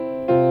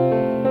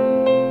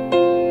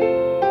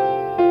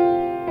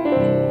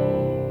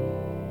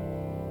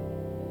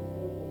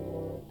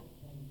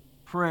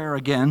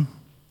again.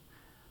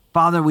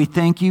 Father, we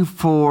thank you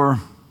for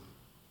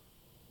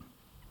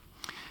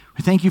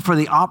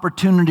the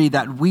opportunity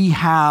that we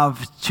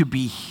have to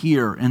be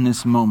here in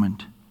this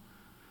moment.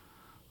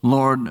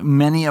 Lord,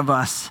 many of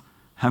us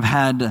have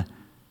had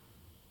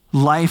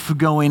life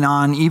going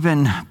on,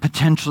 even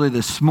potentially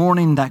this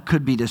morning, that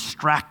could be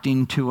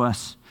distracting to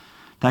us,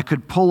 that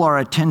could pull our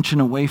attention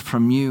away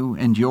from you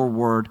and your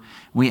word.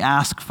 We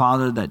ask,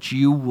 Father, that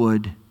you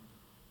would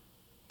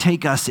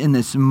take us in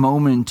this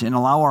moment and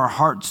allow our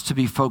hearts to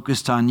be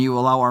focused on you,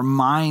 allow our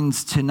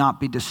minds to not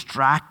be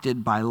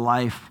distracted by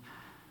life,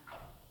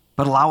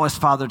 but allow us,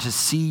 Father, to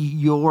see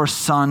your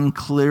Son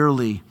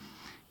clearly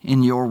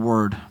in your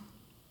word.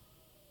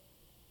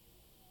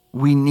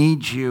 We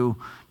need you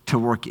to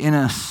work in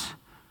us.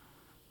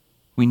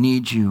 We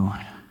need you.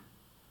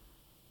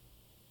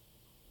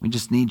 We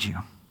just need you.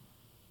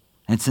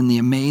 It's in the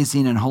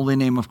amazing and holy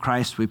name of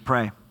Christ we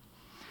pray.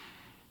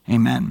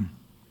 Amen.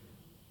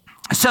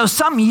 So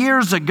some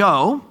years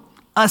ago,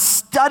 a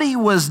study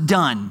was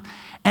done.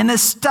 And the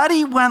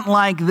study went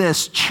like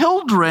this.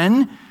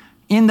 Children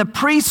in the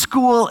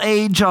preschool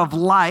age of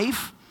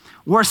life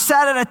were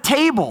set at a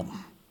table.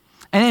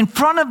 And in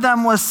front of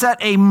them was set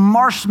a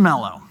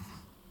marshmallow.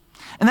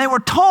 And they were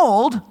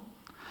told,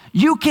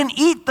 you can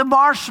eat the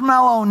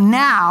marshmallow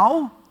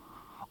now,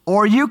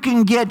 or you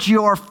can get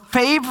your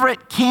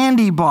favorite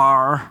candy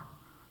bar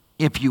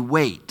if you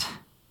wait.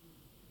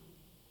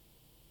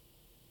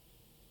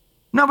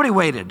 Nobody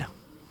waited.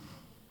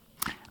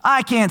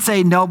 I can't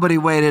say nobody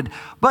waited,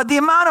 but the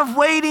amount of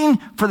waiting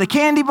for the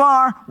candy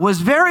bar was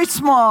very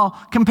small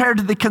compared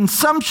to the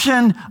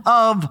consumption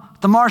of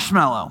the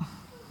marshmallow.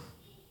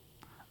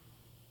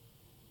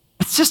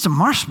 It's just a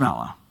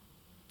marshmallow.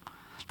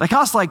 They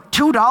cost like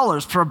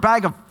 $2 for a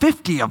bag of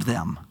 50 of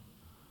them.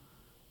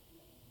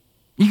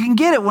 You can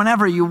get it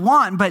whenever you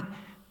want, but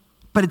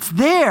it's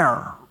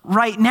there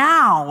right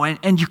now,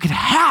 and you could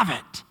have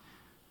it.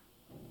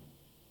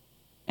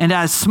 And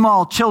as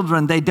small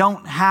children, they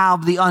don't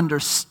have the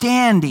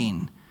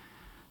understanding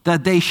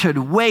that they should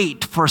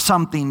wait for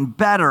something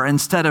better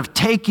instead of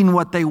taking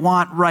what they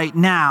want right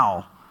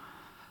now.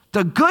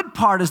 The good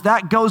part is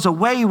that goes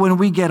away when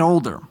we get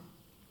older.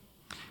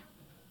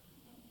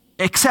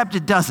 Except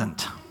it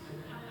doesn't.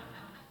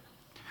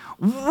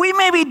 We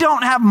maybe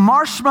don't have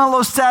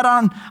marshmallows set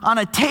on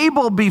a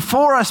table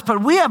before us,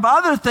 but we have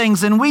other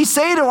things, and we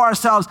say to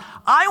ourselves,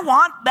 I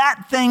want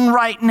that thing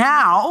right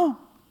now.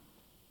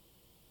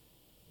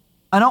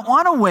 I don't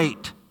want to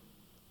wait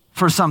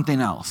for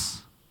something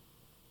else.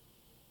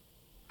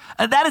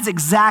 And that is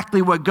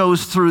exactly what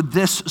goes through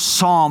this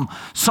psalm,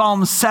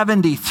 Psalm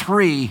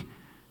 73.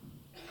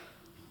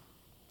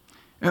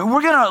 We're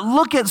going to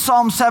look at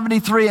Psalm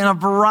 73 in a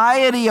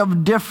variety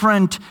of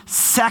different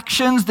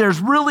sections. There's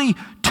really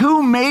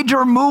two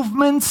major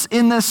movements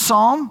in this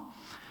psalm.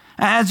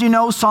 As you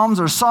know, psalms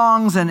are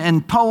songs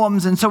and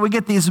poems, and so we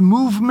get these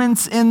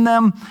movements in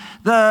them.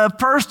 The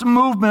first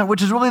movement,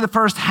 which is really the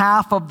first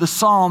half of the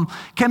psalm,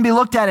 can be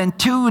looked at in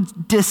two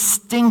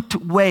distinct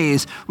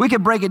ways. We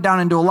could break it down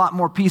into a lot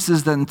more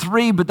pieces than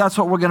three, but that's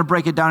what we're going to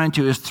break it down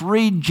into, is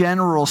three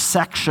general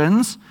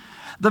sections.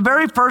 The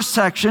very first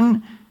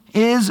section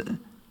is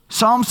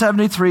Psalm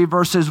 73,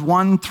 verses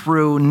 1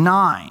 through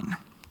 9.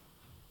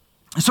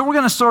 So we're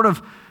going to sort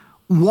of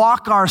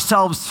walk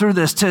ourselves through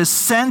this to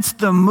sense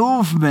the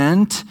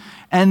movement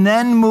and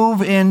then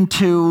move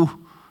into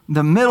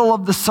the middle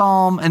of the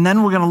psalm, and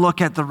then we're going to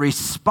look at the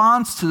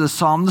response to the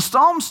psalm. The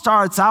psalm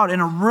starts out in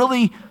a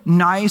really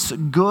nice,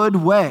 good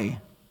way.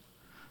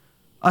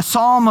 A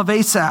psalm of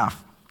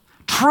Asaph.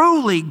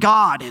 Truly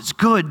God is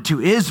good to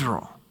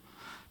Israel,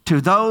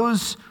 to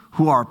those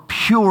who are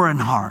pure in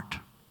heart.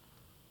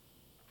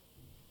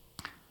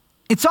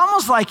 It's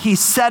almost like he's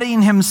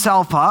setting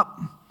himself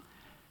up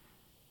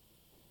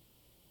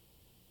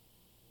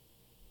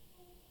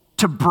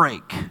to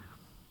break.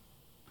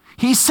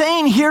 He's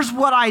saying, here's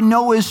what I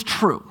know is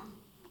true.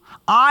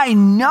 I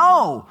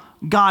know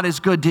God is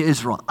good to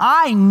Israel.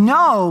 I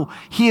know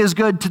he is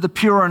good to the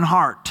pure in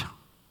heart.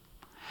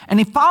 And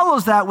he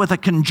follows that with a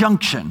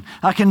conjunction.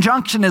 A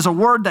conjunction is a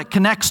word that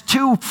connects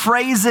two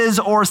phrases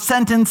or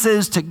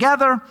sentences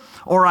together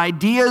or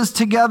ideas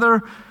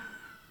together.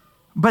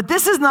 But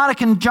this is not a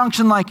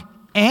conjunction like,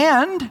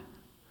 and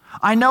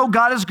I know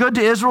God is good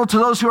to Israel, to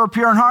those who are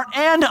pure in heart,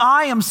 and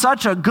I am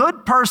such a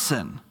good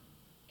person.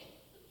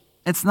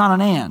 It's not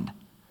an and.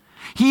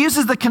 He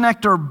uses the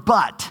connector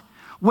but,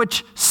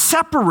 which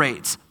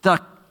separates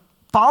the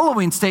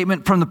following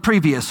statement from the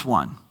previous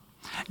one.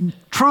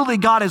 Truly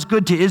God is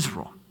good to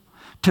Israel,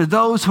 to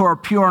those who are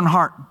pure in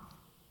heart.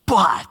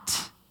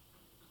 But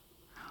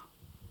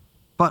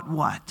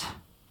what?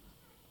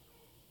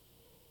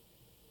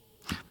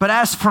 But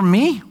as for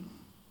me,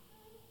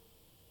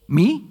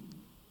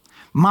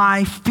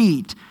 my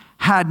feet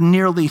had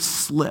nearly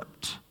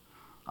slipped.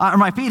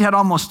 My feet had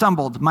almost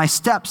stumbled. My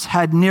steps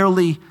had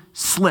nearly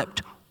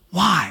slipped.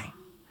 Why?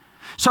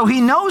 So he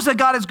knows that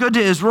God is good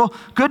to Israel,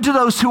 good to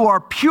those who are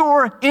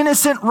pure,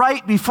 innocent,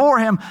 right before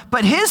him,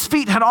 but his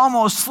feet had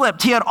almost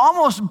slipped. He had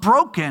almost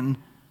broken.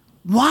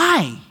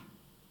 Why?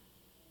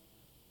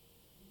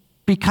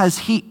 because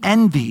he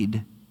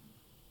envied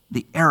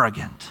the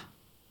arrogant.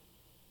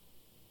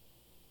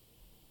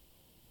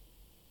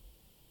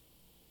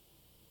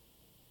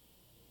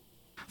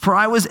 For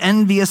I was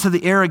envious of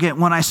the arrogant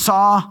when I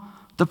saw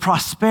the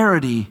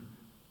prosperity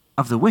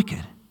of the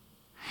wicked.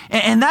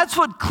 And that's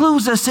what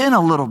clues us in a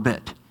little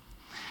bit.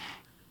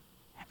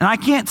 And I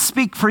can't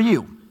speak for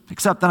you,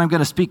 except that I'm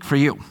going to speak for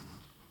you.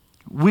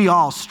 We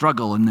all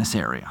struggle in this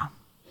area.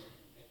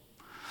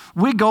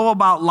 We go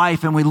about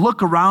life and we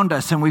look around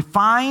us and we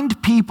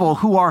find people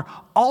who are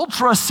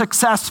ultra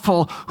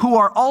successful, who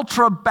are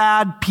ultra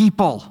bad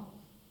people.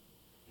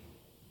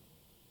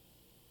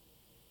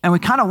 And we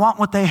kind of want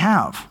what they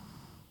have.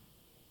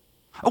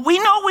 We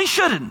know we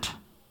shouldn't.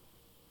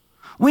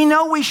 We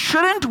know we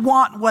shouldn't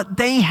want what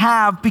they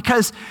have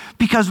because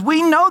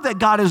we know that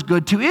God is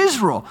good to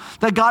Israel,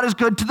 that God is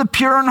good to the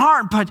pure in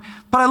heart. But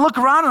I look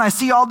around and I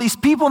see all these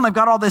people and they've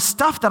got all this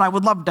stuff that I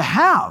would love to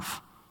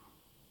have.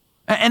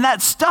 And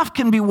that stuff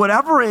can be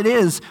whatever it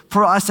is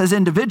for us as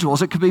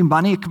individuals. It could be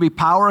money, it could be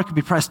power, it could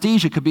be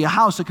prestige, it could be a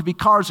house, it could be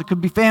cars, it could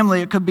be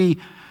family, it could be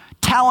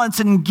talents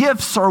and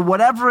gifts or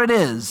whatever it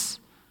is.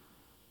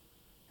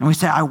 And we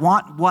say, I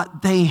want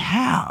what they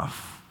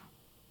have.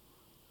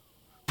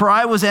 For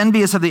I was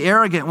envious of the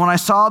arrogant when I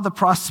saw the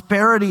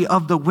prosperity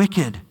of the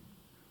wicked.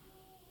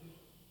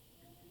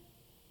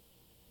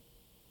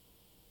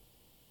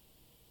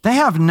 They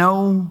have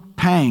no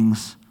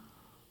pangs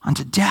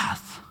unto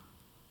death.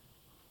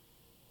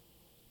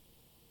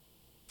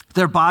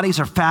 Their bodies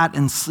are fat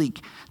and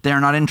sleek. They are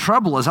not in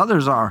trouble as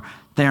others are.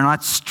 They are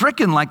not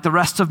stricken like the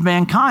rest of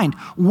mankind.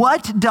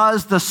 What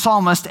does the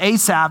psalmist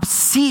Asaph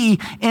see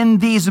in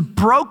these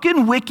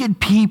broken,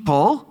 wicked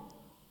people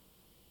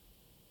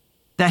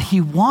that he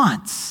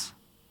wants?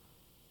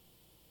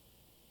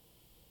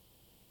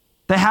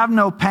 They have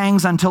no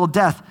pangs until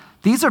death.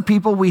 These are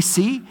people we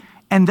see,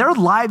 and their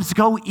lives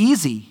go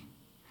easy.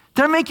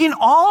 They're making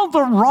all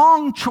the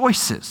wrong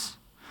choices.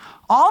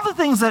 All the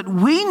things that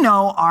we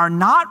know are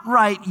not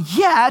right,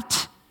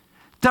 yet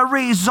the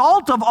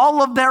result of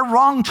all of their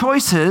wrong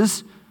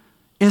choices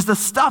is the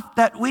stuff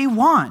that we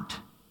want.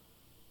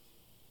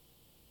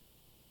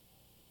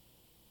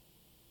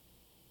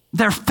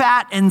 They're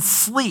fat and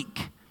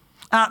sleek.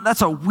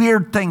 That's a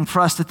weird thing for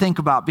us to think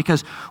about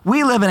because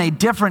we live in a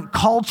different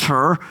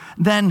culture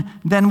than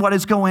what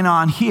is going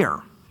on here.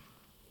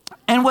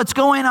 And what's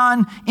going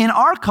on in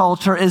our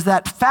culture is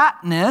that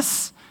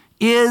fatness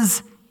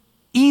is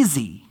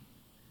easy.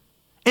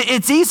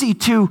 It's easy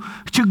to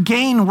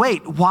gain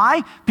weight.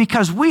 Why?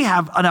 Because we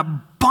have an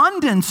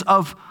abundance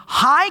of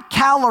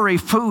high-calorie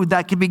food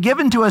that can be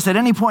given to us at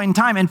any point in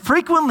time. And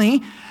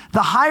frequently,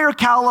 the higher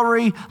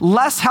calorie,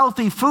 less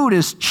healthy food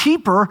is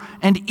cheaper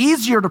and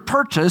easier to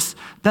purchase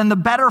than the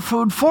better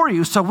food for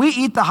you. So we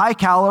eat the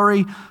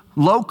high-calorie,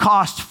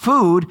 low-cost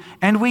food,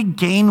 and we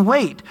gain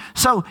weight.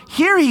 So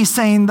here he's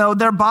saying, though,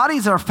 their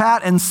bodies are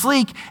fat and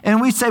sleek, and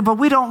we say, but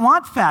we don't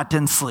want fat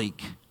and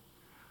sleek.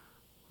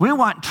 We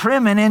want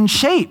trim and in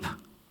shape.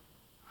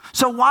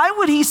 So why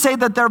would he say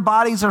that their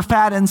bodies are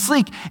fat and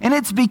sleek? And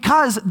it's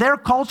because their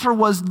culture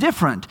was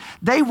different.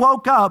 They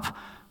woke up.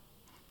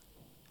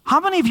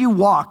 How many of you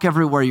walk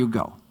everywhere you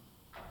go?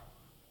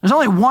 There's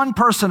only one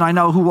person I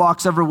know who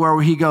walks everywhere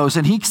he goes,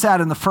 and he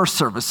sat in the first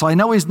service, so I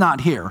know he's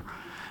not here.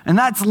 And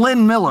that's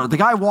Lynn Miller. The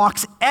guy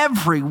walks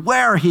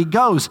everywhere he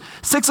goes.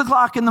 6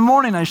 o'clock in the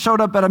morning, I showed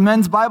up at a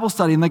men's Bible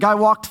study, and the guy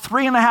walked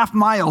 3.5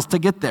 miles to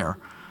get there.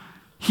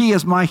 He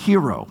is my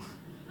hero.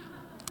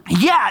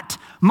 Yet,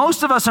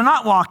 most of us are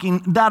not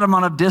walking that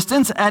amount of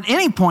distance at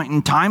any point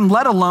in time,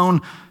 let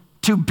alone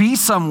to be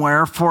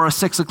somewhere for a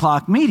 6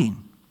 o'clock meeting.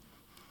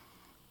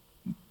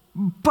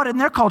 But in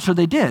their culture,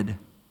 they did.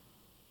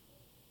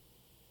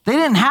 They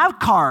didn't have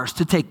cars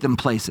to take them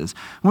places.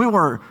 We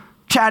were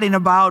chatting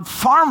about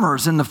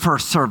farmers in the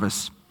first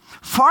service.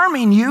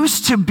 Farming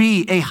used to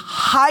be a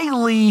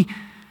highly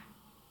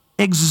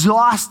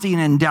exhausting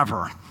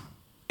endeavor.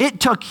 It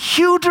took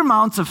huge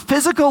amounts of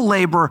physical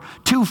labor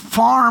to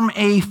farm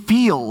a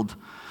field.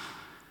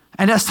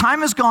 And as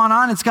time has gone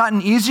on, it's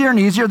gotten easier and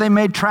easier. They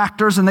made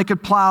tractors and they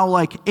could plow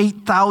like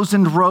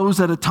 8,000 rows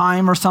at a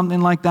time or something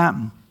like that.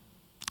 And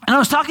I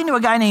was talking to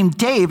a guy named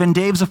Dave, and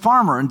Dave's a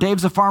farmer. And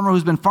Dave's a farmer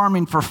who's been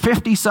farming for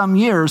 50-some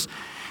years.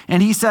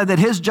 And he said that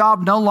his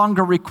job no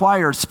longer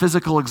requires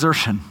physical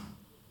exertion.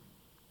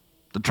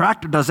 The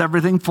tractor does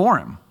everything for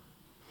him.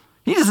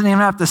 He doesn't even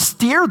have to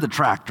steer the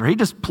tractor. He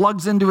just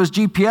plugs into his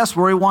GPS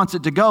where he wants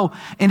it to go,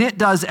 and it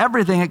does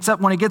everything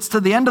except when he gets to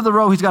the end of the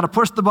row, he's got to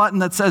push the button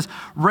that says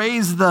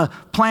raise the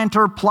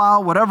planter, plow,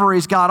 whatever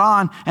he's got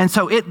on, and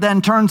so it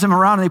then turns him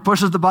around and he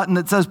pushes the button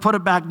that says put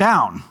it back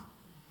down.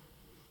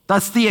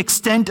 That's the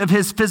extent of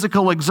his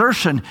physical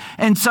exertion,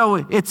 and so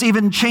it's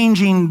even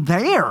changing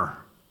there.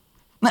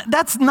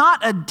 That's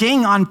not a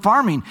ding on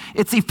farming.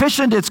 It's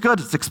efficient, it's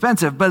good, it's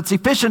expensive, but it's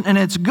efficient and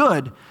it's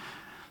good.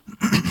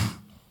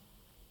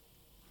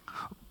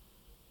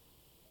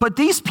 But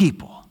these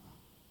people,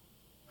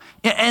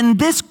 and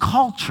this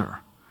culture,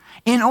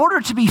 In order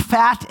to be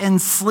fat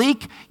and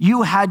sleek,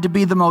 you had to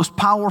be the most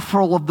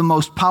powerful of the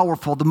most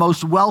powerful, the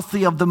most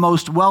wealthy of the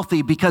most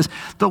wealthy, because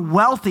the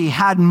wealthy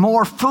had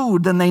more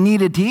food than they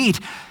needed to eat.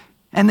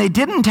 And they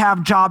didn't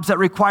have jobs that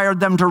required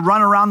them to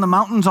run around the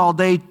mountains all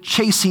day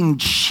chasing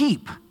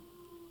sheep.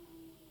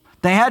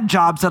 They had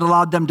jobs that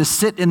allowed them to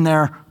sit in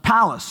their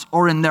palace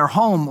or in their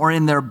home or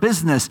in their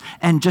business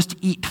and just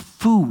eat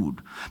food.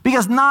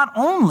 Because not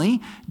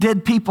only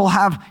did people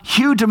have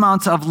huge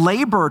amounts of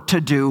labor to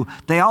do,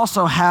 they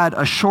also had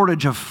a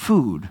shortage of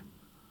food.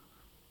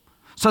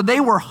 So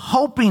they were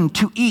hoping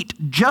to eat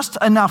just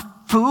enough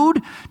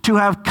food to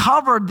have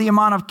covered the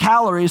amount of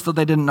calories, though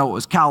they didn't know it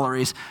was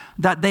calories,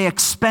 that they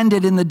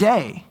expended in the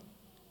day.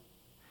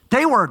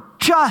 They were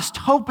just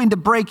hoping to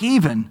break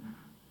even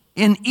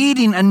in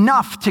eating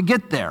enough to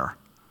get there.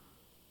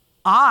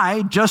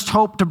 I just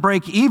hope to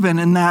break even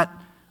in that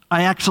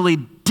I actually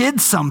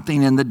did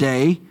something in the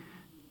day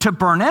to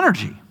burn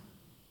energy.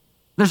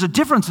 There's a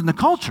difference in the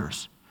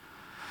cultures.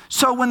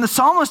 So when the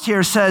psalmist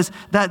here says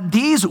that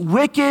these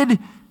wicked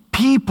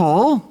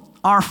people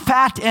are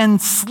fat and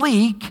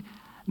sleek,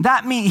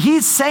 that means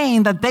he's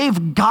saying that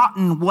they've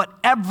gotten what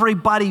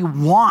everybody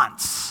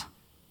wants.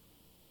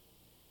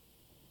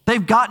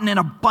 They've gotten an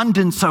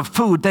abundance of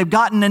food. They've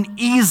gotten an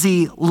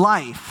easy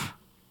life.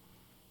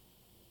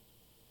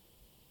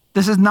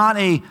 This is not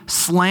a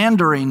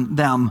slandering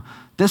them.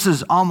 This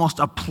is almost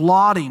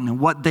applauding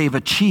what they've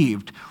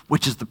achieved,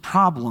 which is the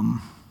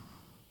problem.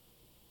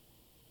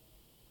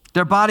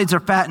 Their bodies are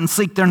fat and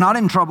sleek. They're not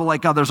in trouble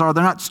like others are.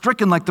 They're not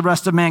stricken like the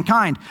rest of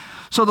mankind.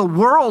 So the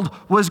world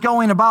was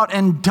going about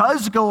and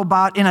does go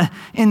about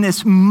in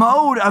this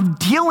mode of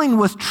dealing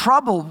with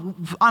trouble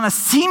on a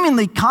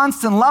seemingly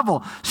constant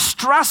level.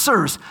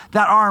 Stressors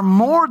that are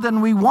more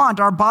than we want.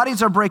 Our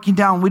bodies are breaking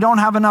down. We don't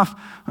have enough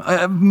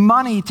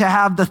money to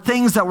have the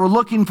things that we're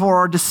looking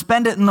for or to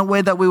spend it in the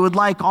way that we would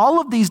like.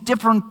 All of these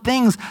different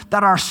things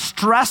that are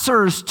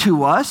stressors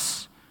to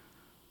us.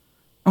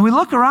 And we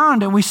look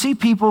around and we see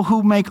people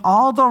who make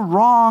all the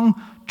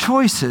wrong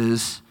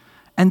choices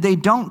and they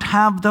don't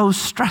have those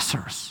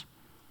stressors.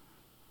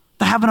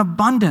 They have an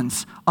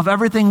abundance of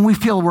everything we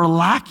feel we're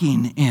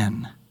lacking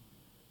in.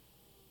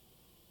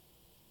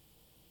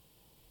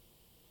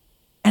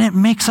 And it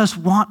makes us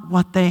want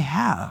what they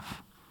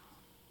have.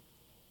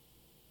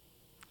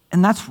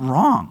 And that's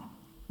wrong.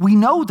 We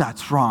know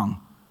that's wrong.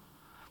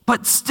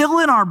 But still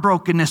in our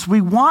brokenness,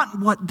 we want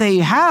what they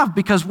have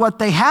because what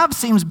they have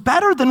seems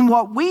better than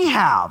what we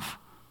have.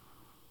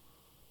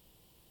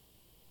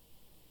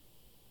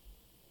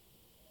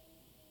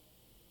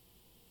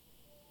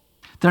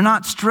 They're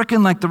not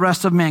stricken like the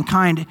rest of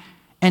mankind.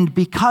 And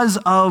because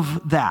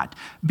of that,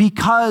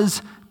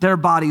 because their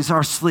bodies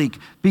are sleek,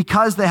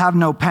 because they have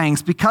no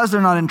pangs, because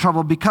they're not in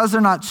trouble, because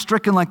they're not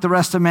stricken like the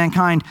rest of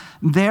mankind,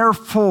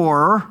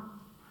 therefore,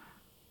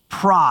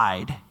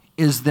 pride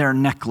is their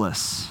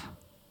necklace.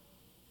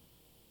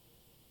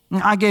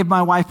 I gave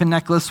my wife a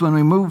necklace when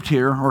we moved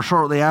here, or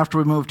shortly after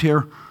we moved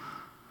here.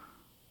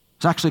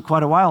 It's actually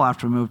quite a while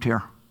after we moved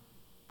here.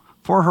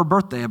 For her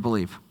birthday, I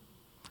believe.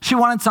 She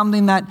wanted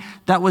something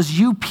that was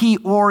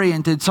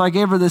UP-oriented, so I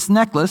gave her this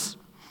necklace.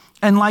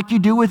 And like you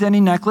do with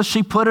any necklace,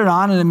 she put it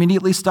on and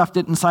immediately stuffed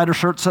it inside her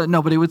shirt so that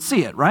nobody would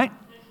see it, right?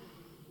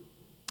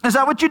 Is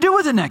that what you do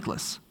with a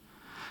necklace?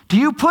 Do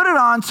you put it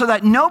on so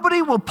that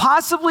nobody will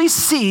possibly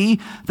see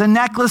the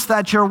necklace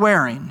that you're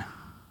wearing?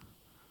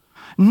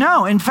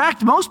 No, in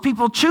fact, most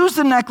people choose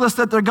the necklace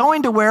that they're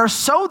going to wear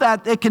so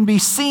that it can be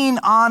seen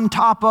on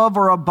top of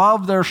or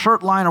above their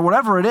shirt line or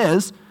whatever it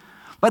is,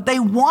 but they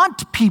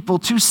want people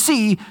to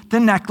see the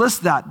necklace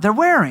that they're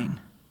wearing.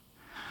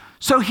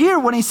 So here,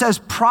 when he says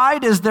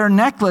pride is their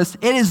necklace,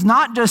 it is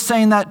not just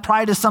saying that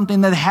pride is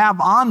something that they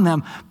have on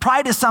them.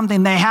 Pride is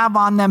something they have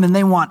on them and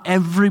they want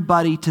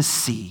everybody to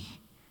see.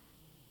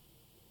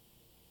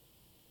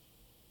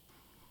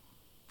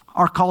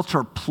 Our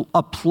culture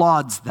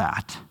applauds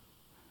that.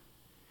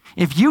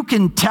 If you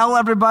can tell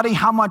everybody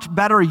how much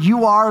better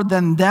you are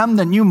than them,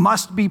 then you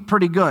must be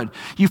pretty good.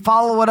 You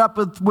follow it up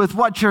with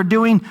what you're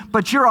doing,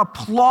 but you're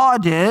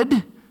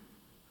applauded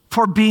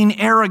for being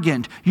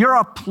arrogant. You're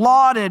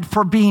applauded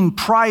for being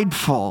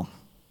prideful.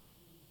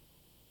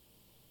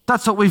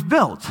 That's what we've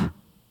built.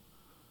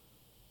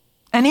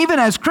 And even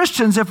as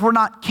Christians, if we're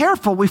not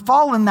careful, we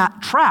fall in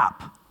that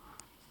trap.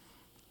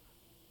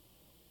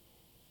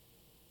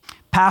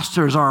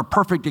 Pastors are a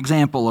perfect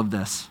example of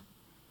this.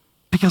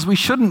 Because we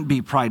shouldn't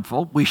be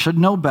prideful. We should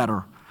know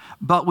better.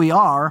 But we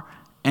are,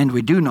 and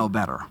we do know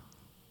better.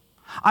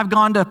 I've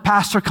gone to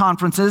pastor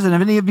conferences, and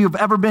if any of you have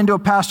ever been to a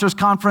pastor's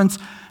conference,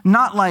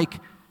 not like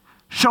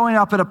showing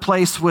up at a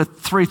place with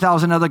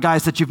 3,000 other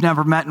guys that you've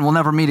never met and will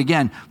never meet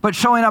again, but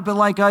showing up at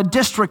like a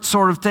district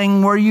sort of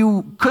thing where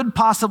you could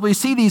possibly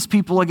see these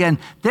people again,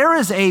 there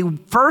is a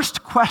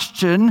first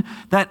question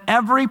that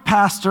every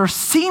pastor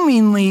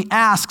seemingly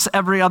asks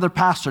every other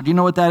pastor. Do you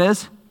know what that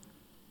is?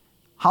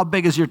 How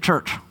big is your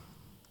church?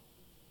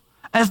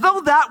 As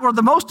though that were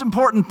the most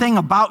important thing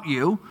about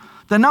you,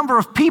 the number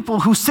of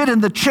people who sit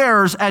in the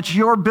chairs at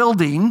your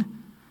building,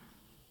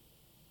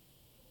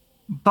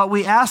 but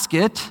we ask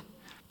it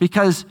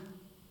because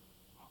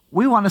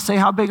we want to say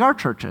how big our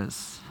church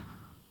is.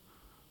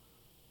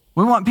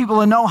 We want people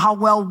to know how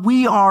well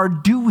we are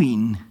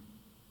doing.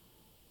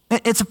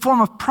 It's a form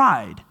of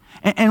pride.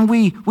 And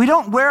we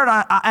don't wear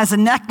it as a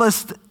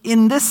necklace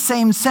in this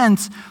same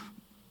sense,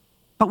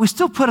 but we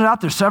still put it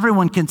out there so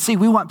everyone can see.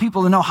 We want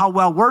people to know how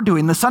well we're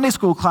doing. The Sunday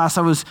school class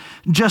I was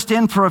just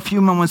in for a few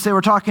moments, they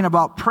were talking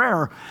about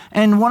prayer.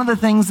 And one of the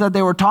things that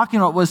they were talking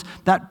about was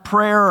that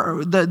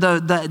prayer,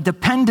 the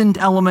dependent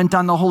element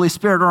on the Holy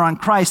Spirit or on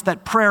Christ,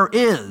 that prayer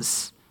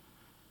is.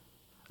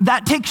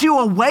 That takes you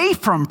away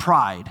from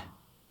pride.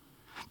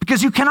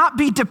 Because you cannot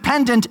be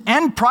dependent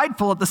and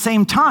prideful at the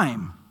same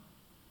time.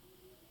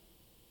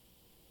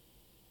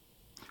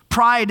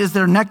 Pride is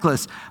their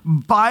necklace.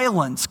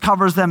 Violence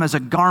covers them as a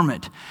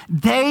garment.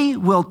 They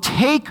will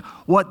take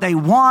what they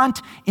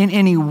want in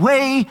any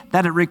way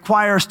that it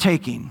requires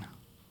taking.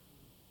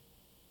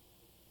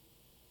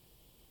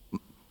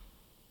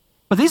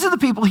 But these are the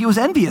people he was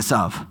envious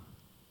of.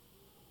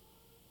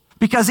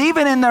 Because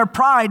even in their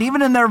pride,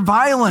 even in their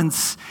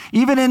violence,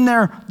 even in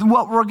their,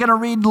 what we're going to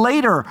read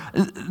later,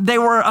 they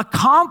were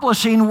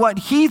accomplishing what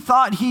he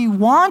thought he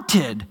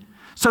wanted.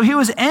 So he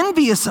was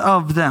envious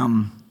of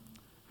them.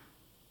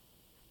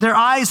 Their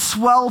eyes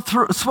swell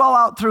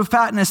out through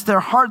fatness.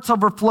 Their hearts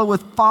overflow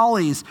with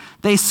follies.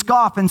 They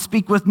scoff and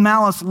speak with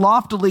malice.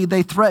 Loftily,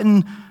 they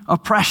threaten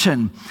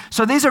oppression.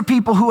 So these are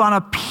people who on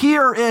a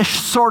peer-ish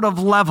sort of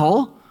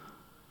level,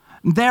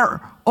 they're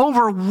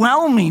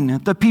overwhelming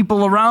the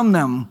people around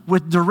them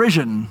with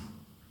derision.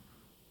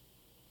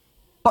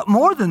 But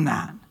more than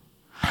that.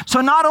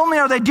 So not only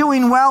are they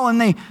doing well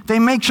and they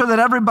make sure that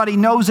everybody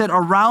knows it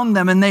around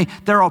them and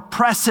they're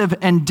oppressive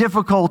and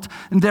difficult,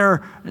 and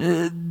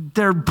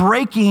they're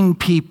breaking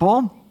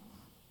people.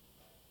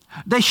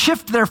 They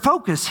shift their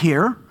focus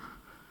here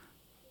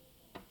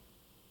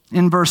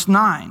in verse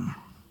 9.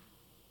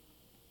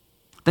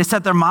 They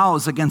set their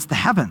mouths against the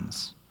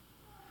heavens,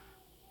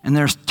 and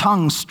their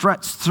tongues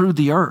stretched through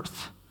the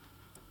earth.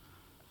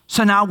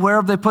 So now where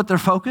have they put their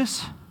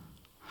focus?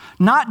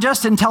 Not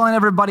just in telling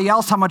everybody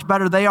else how much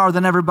better they are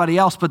than everybody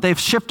else, but they've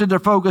shifted their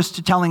focus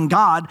to telling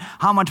God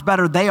how much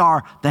better they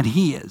are than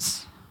he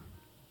is.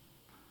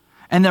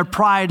 And their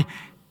pride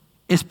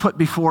is put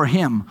before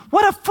him.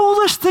 What a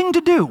foolish thing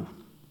to do.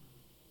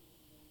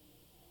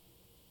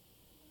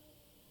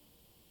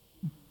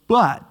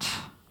 But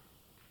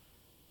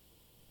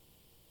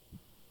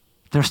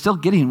they're still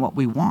getting what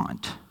we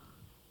want.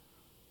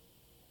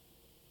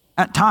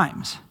 At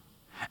times.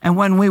 And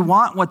when we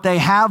want what they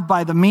have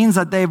by the means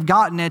that they've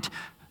gotten it,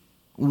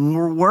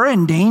 we're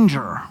in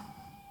danger.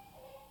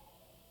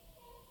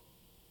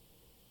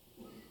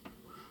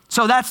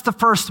 So that's the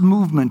first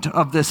movement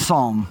of this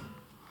psalm.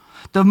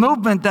 The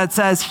movement that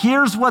says,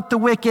 here's what the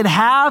wicked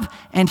have,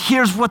 and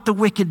here's what the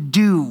wicked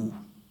do.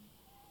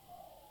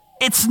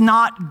 It's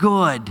not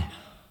good.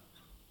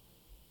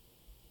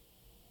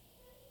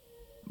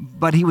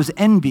 But he was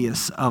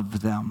envious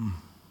of them.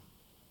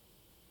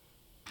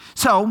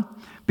 So,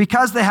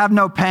 because they have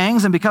no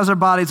pangs, and because their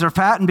bodies are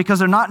fat, and because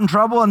they're not in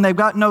trouble, and they've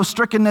got no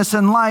strickenness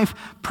in life,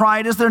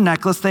 pride is their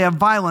necklace. They have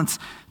violence.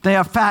 They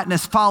have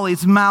fatness,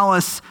 follies,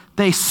 malice.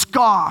 They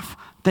scoff.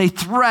 They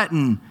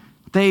threaten.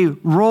 They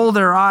roll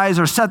their eyes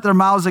or set their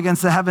mouths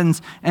against the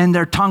heavens, and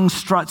their tongue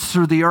struts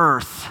through the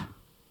earth.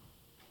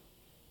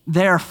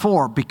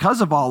 Therefore,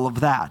 because of all of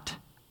that,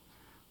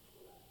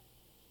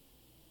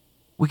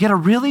 we get a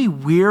really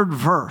weird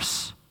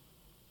verse.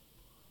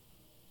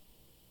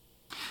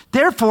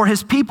 Therefore,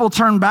 his people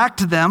turn back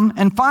to them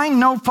and find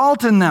no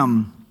fault in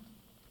them.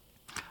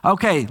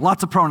 Okay,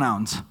 lots of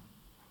pronouns.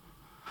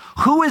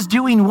 Who is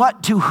doing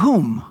what to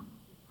whom?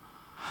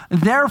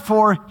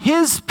 Therefore,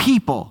 his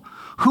people.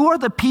 Who are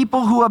the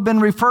people who have been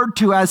referred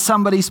to as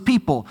somebody's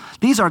people?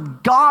 These are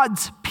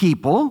God's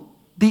people,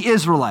 the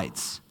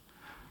Israelites.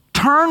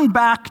 Turn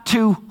back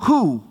to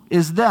who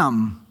is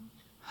them?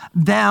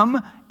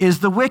 Them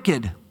is the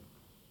wicked.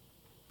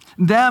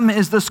 Them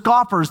is the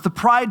scoffers, the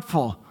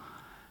prideful.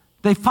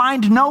 They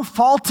find no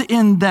fault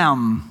in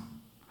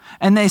them.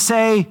 And they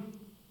say,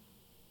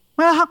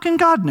 well, how can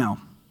God know?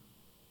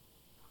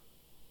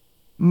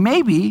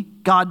 Maybe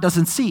God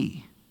doesn't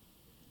see.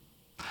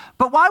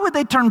 But why would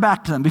they turn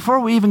back to them before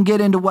we even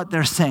get into what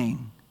they're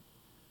saying?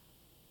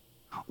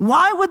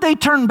 Why would they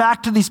turn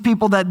back to these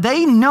people that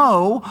they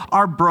know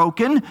are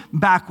broken,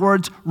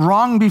 backwards,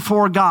 wrong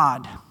before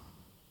God?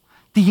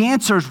 The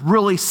answer is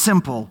really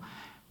simple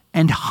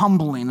and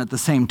humbling at the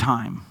same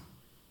time.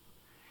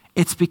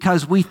 It's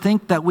because we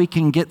think that we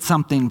can get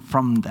something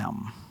from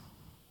them.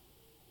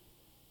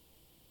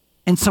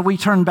 And so we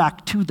turn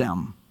back to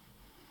them.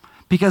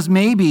 Because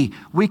maybe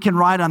we can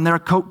ride on their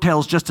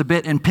coattails just a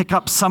bit and pick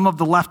up some of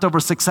the leftover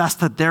success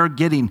that they're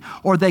getting.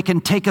 Or they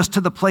can take us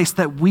to the place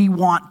that we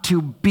want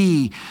to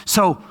be.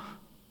 So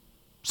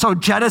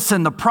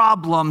jettison the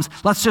problems.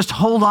 Let's just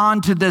hold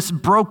on to this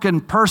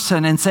broken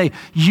person and say,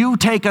 you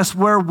take us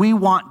where we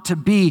want to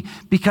be.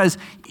 Because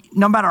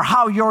no matter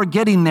how you're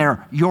getting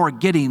there, you're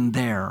getting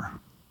there.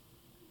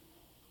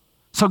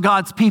 So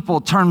God's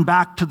people turn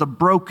back to the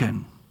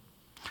broken.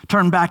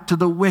 Turn back to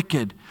the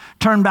wicked.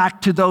 Turn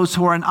back to those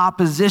who are in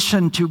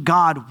opposition to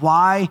God.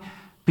 Why?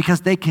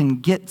 Because they can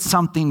get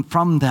something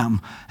from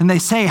them. And they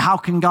say, how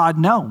can God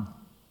know?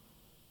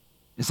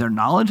 Is there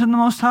knowledge in the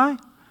Most High?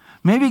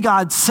 Maybe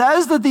God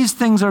says that these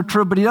things are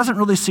true, but he doesn't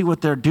really see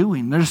what they're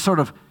doing. They're just sort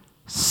of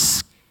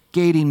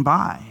skating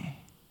by.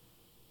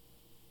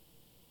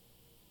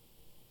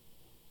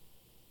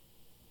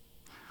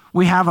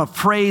 We have a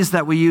phrase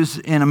that we use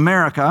in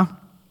America.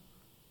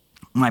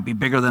 It might be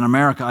bigger than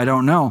America, I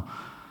don't know.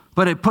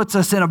 But it puts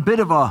us in a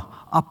bit of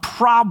a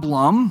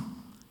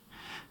problem.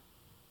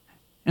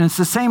 And it's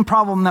the same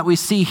problem that we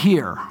see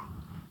here.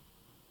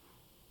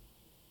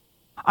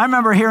 I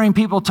remember hearing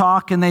people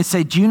talk and they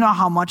say, do you know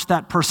how much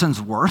that person's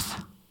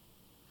worth?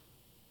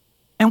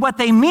 And what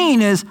they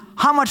mean is,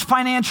 how much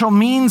financial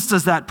means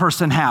does that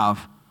person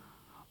have?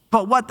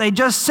 But what they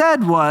just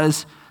said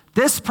was,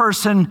 this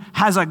person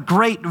has a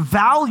great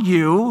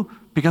value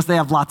because they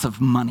have lots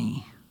of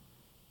money.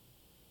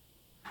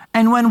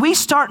 And when we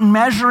start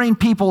measuring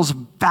people's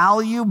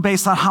value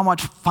based on how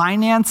much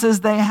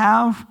finances they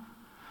have,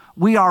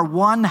 we are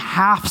one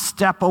half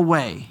step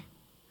away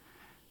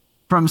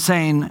from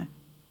saying,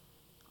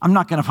 I'm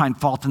not going to find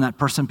fault in that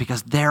person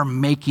because they're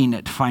making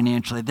it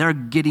financially. They're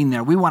getting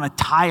there. We want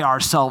to tie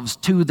ourselves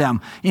to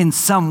them in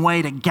some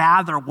way to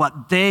gather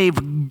what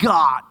they've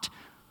got.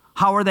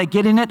 How are they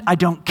getting it? I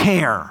don't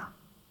care.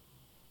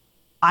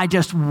 I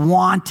just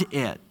want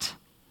it.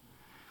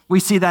 We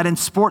see that in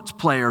sports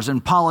players,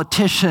 in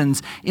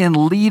politicians,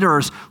 in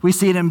leaders. We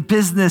see it in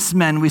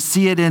businessmen. We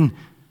see it in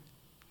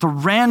the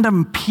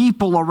random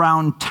people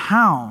around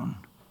town.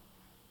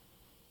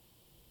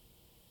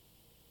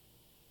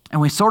 And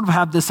we sort of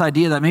have this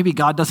idea that maybe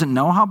God doesn't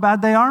know how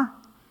bad they are.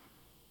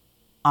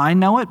 I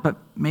know it, but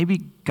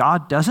maybe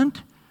God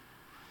doesn't.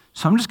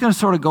 So I'm just going to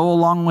sort of go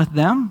along with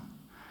them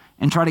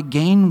and try to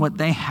gain what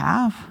they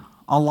have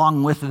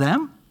along with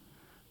them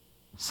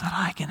so that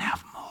I can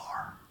have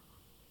more.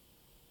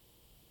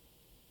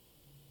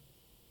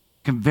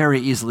 Can very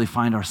easily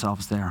find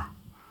ourselves there.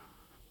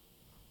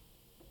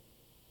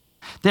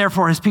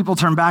 Therefore, his people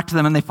turn back to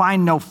them and they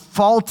find no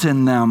fault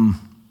in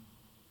them.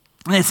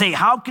 And they say,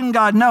 how can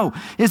God know?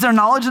 Is there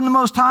knowledge in the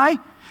Most High?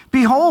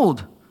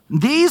 Behold,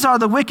 these are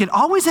the wicked,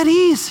 always at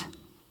ease.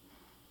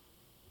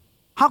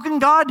 How can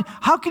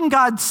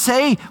God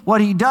say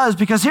what he does?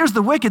 Because here's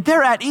the wicked,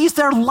 they're at ease,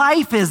 their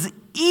life is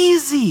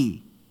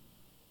easy.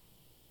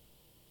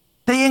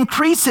 They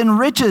increase in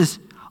riches.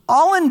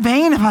 All in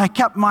vain have I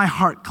kept my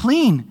heart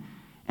clean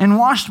and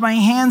washed my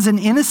hands in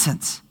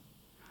innocence.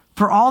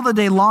 For all the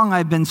day long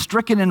I've been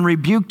stricken and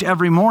rebuked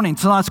every morning.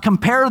 So let's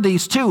compare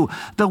these two.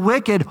 The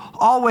wicked,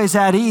 always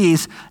at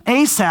ease.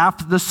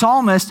 Asaph, the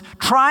psalmist,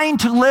 trying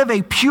to live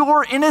a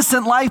pure,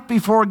 innocent life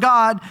before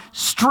God,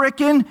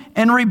 stricken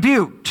and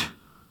rebuked.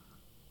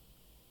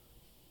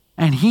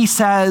 And he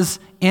says,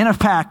 in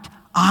effect,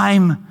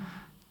 I'm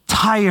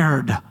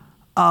tired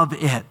of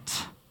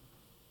it.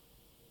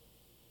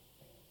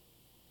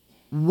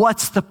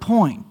 What's the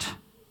point?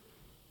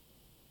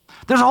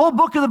 There's a whole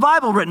book of the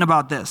Bible written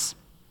about this.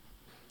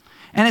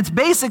 And it's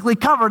basically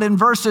covered in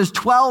verses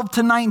 12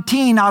 to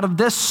 19 out of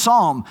this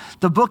psalm.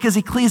 The book is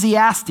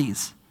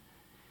Ecclesiastes.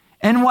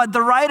 And what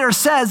the writer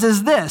says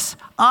is this: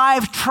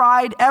 I've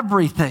tried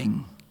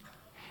everything.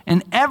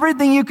 And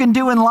everything you can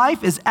do in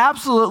life is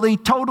absolutely,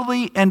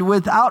 totally, and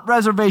without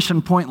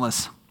reservation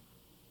pointless.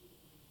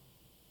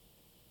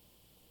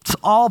 It's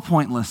all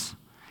pointless.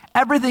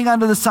 Everything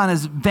under the sun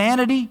is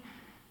vanity,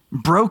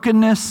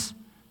 brokenness,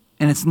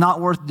 and it's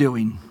not worth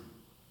doing.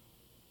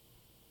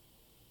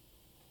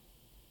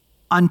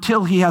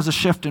 Until he has a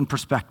shift in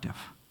perspective.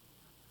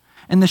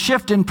 And the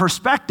shift in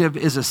perspective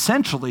is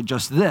essentially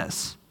just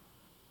this.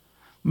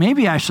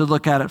 Maybe I should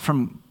look at it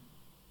from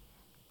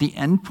the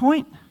end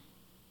point,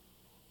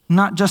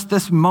 not just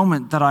this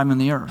moment that I'm in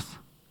the earth.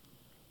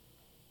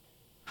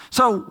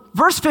 So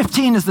verse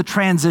 15 is the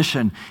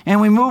transition,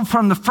 and we move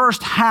from the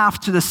first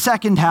half to the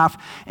second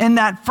half. And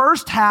that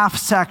first half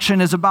section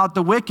is about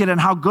the wicked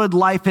and how good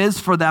life is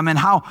for them and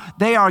how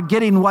they are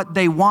getting what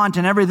they want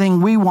and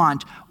everything we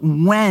want.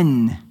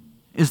 When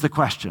is the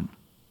question?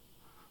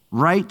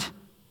 Right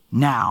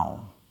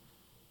now.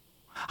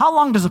 How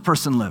long does a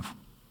person live?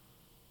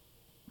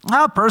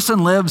 A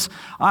person lives,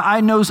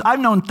 I've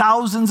known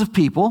thousands of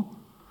people,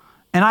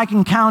 and I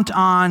can count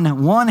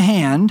on one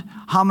hand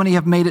how many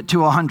have made it to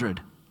 100.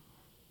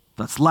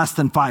 That's less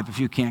than 5 if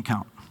you can't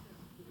count.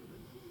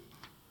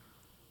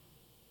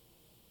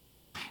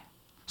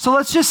 So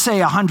let's just say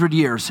 100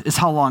 years is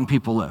how long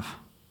people live,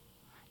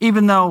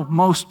 even though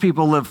most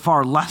people live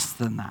far less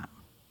than that.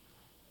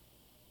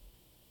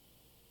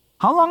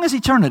 How long is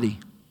eternity?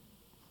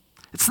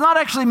 It's not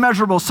actually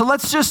measurable, so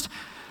let's just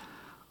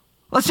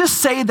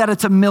say that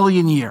it's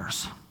 1,000,000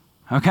 years,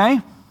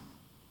 okay?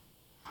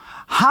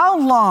 How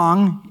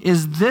long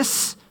is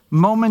this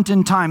moment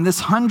in time,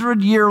 this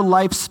 100-year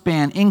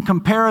lifespan, in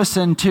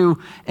comparison to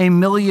a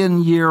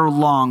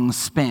 1,000,000-year-long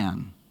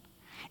span?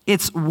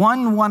 It's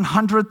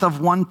 1/100th of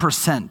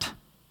 1%.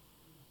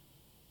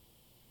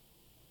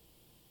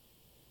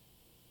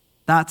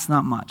 That's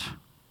not much.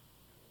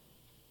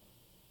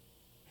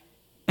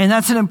 And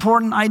that's an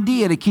important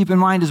idea to keep in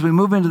mind as we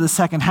move into the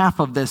second half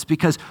of this,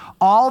 because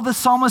all the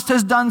psalmist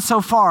has done so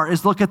far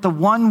is look at the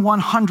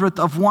 1/100th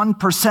of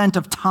 1%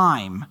 of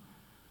time,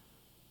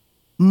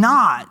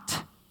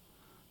 not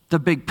the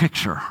big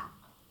picture.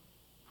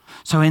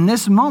 So in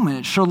this moment,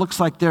 it sure looks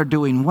like they're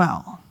doing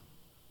well.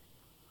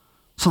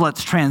 So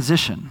let's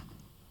transition.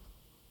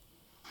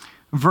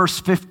 Verse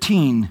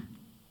 15.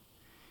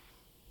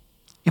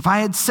 If I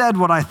had said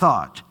what I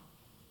thought,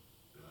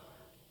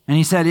 and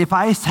he said, if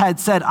I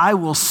had said, I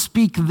will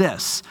speak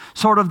this,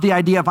 sort of the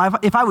idea,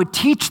 if I would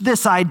teach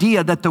this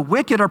idea that the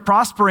wicked are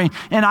prospering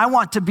and I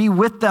want to be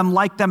with them,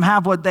 like them,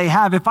 have what they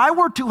have, if I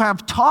were to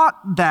have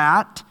taught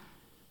that,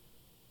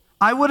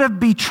 I would have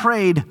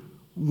betrayed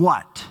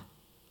what?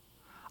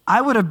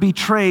 I would have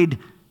betrayed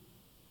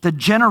the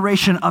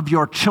generation of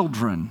your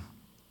children.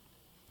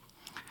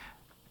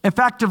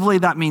 Effectively,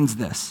 that means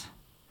this.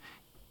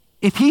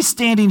 If he's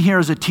standing here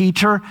as a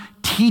teacher,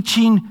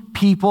 teaching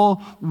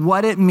people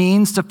what it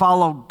means to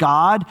follow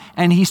God,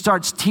 and he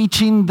starts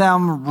teaching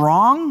them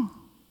wrong,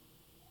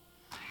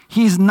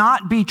 he's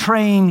not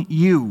betraying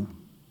you.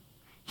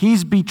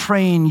 He's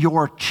betraying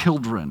your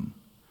children.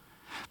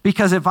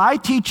 Because if I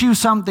teach you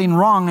something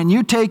wrong and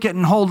you take it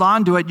and hold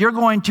on to it, you're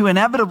going to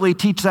inevitably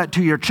teach that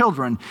to your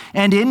children.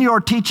 And in your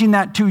teaching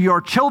that to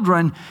your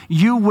children,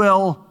 you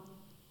will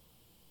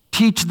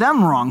teach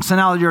them wrong. So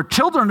now your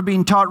children are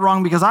being taught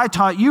wrong because I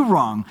taught you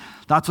wrong.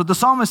 That's what the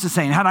psalmist is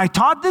saying. Had I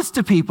taught this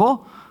to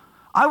people,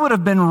 I would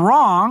have been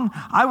wrong,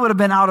 I would have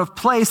been out of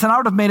place, and I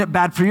would have made it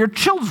bad for your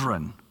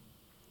children.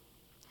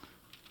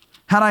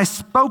 Had I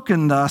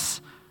spoken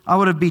thus, I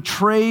would have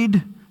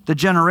betrayed the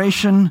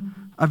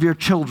generation of your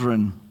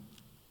children.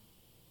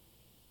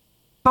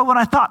 But when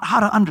I thought how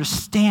to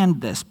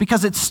understand this,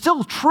 because it's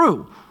still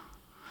true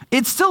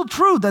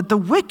that the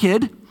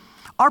wicked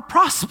are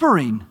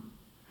prospering.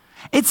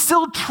 It's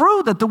still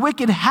true that the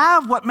wicked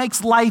have what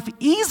makes life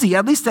easy,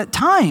 at least at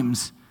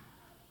times.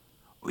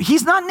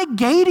 He's not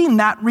negating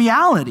that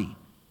reality.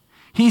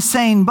 He's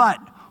saying, but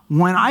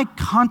when I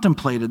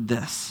contemplated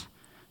this,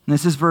 and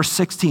this is verse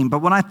 16, but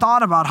when I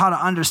thought about how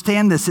to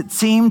understand this, it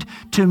seemed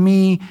to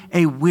me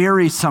a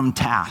wearisome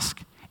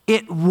task.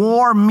 It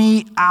wore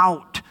me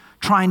out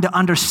trying to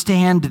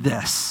understand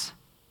this.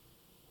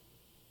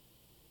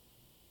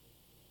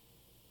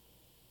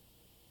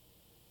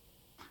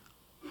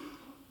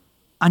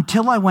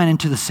 Until I went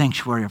into the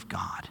sanctuary of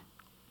God.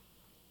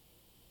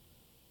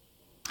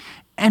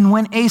 And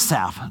when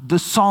Asaph, the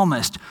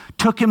psalmist,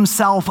 took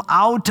himself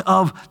out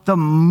of the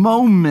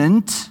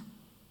moment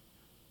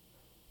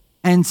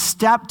and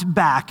stepped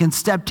back and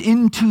stepped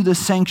into the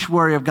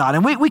sanctuary of God.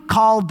 And we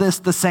call this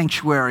the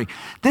sanctuary.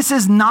 This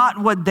is not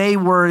what they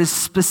were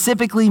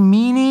specifically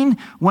meaning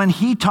when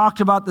he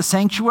talked about the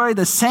sanctuary.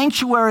 The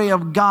sanctuary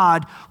of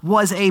God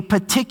was a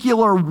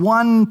particular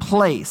one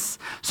place.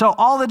 So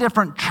all the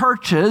different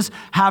churches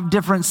have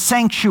different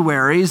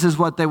sanctuaries, is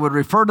what they would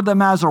refer to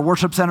them as, or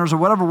worship centers, or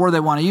whatever word they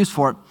want to use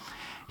for it.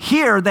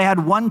 Here, they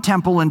had one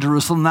temple in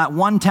Jerusalem. That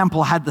one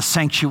temple had the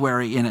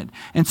sanctuary in it.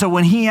 And so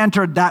when he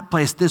entered that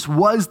place, this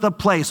was the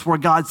place where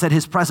God said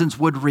his presence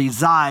would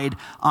reside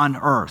on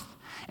earth.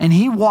 And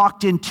he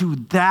walked into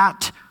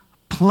that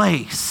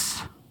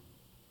place.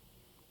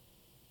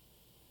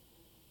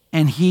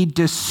 And he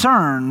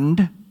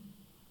discerned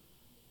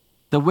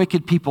the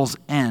wicked people's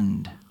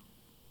end.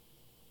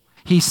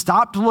 He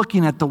stopped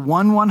looking at the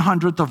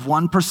 1/100th of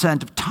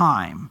 1% of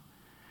time.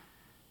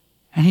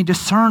 And he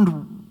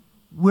discerned,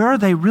 where are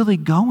they really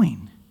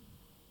going?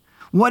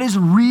 What is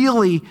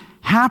really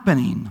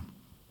happening?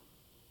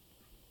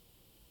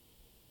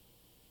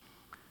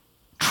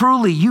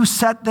 Truly, you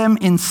set them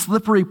in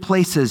slippery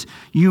places.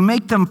 You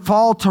make them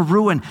fall to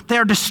ruin. They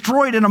are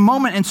destroyed in a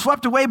moment and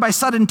swept away by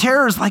sudden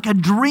terrors, like a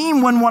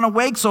dream when one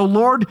awakes. O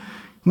Lord,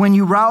 when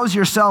you rouse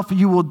yourself,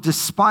 you will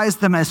despise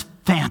them as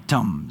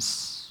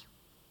phantoms.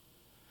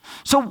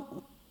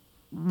 So,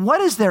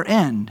 what is their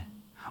end?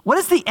 What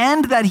is the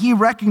end that he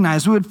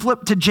recognized? We would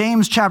flip to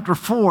James chapter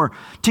 4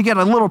 to get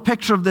a little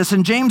picture of this.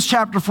 In James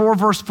chapter 4,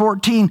 verse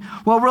 14,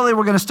 well, really,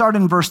 we're going to start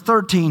in verse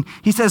 13.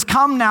 He says,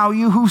 come now,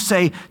 you who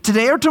say,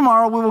 today or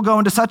tomorrow we will go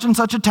into such and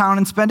such a town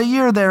and spend a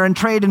year there and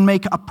trade and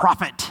make a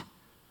profit.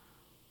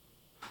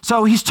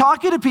 So he's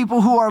talking to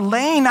people who are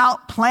laying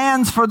out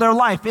plans for their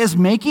life. Is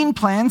making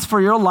plans for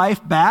your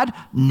life bad?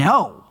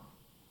 No.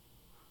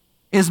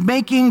 Is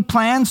making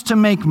plans to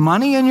make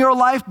money in your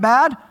life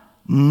bad?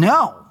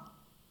 No.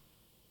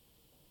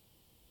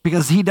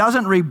 Because he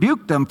doesn't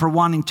rebuke them for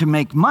wanting to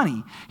make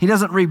money. He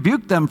doesn't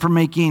rebuke them for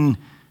making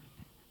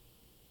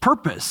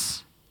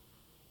purpose.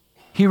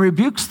 He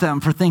rebukes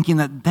them for thinking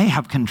that they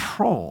have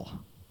control.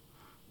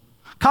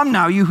 Come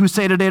now, you who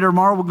say today or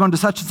tomorrow we'll go into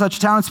such and such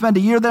town and spend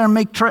a year there and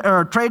make trade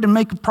and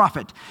make a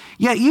profit.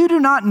 Yet you do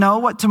not know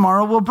what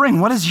tomorrow will bring.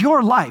 What is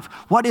your life?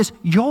 What is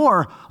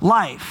your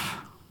life?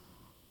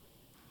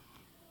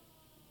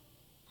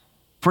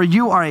 For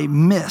you are a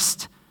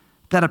mist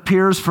that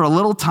appears for a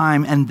little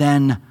time and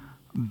then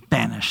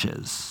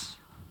vanishes.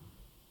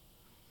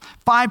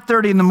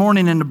 5:30 in the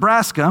morning in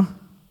Nebraska,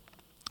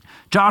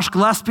 Josh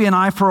Gillespie and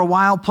I, for a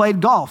while,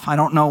 played golf. I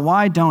don't know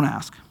why, don't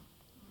ask.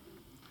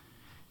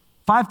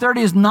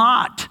 5:30 is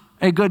not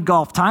a good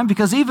golf time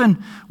because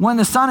even when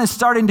the sun is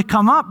starting to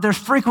come up, there's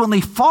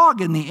frequently fog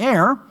in the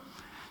air.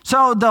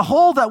 So the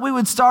hole that we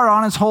would start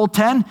on is hole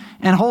 10,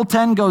 and hole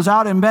 10 goes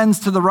out and bends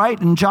to the right,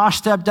 and Josh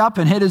stepped up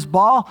and hit his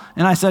ball,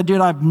 and I said,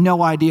 dude, I have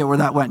no idea where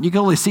that went. You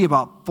can only see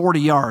about 40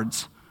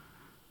 yards.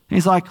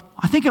 He's like,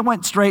 I think it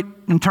went straight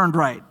and turned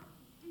right.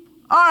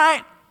 All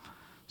right.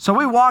 So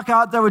we walk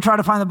out there, we try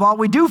to find the ball.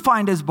 We do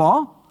find his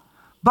ball,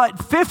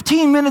 but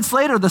 15 minutes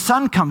later, the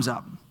sun comes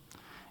up.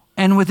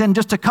 And within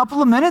just a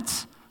couple of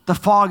minutes, the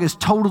fog is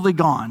totally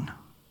gone.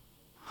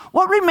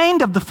 What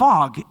remained of the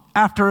fog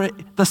after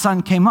the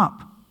sun came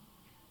up?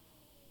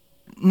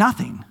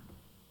 Nothing.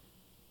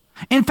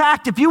 In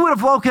fact, if you would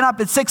have woken up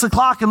at 6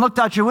 o'clock and looked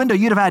out your window,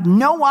 you'd have had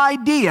no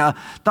idea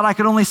that I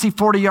could only see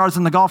 40 yards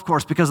in the golf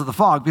course because of the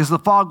fog, because the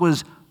fog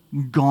was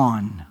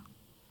gone.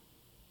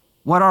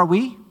 What are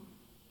we?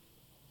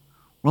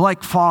 We're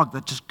like fog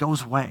that just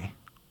goes away.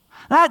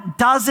 That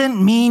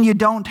doesn't mean you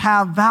don't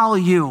have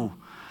value.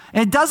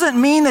 It doesn't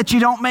mean that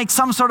you don't make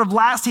some sort of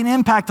lasting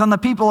impact on the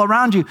people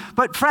around you.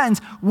 But friends,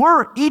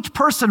 we're each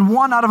person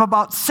one out of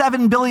about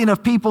 7 billion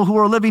of people who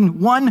are living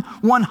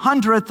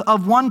 1/100th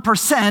of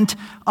 1%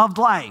 of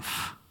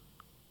life.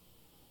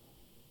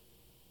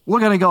 We're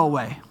going to go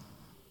away.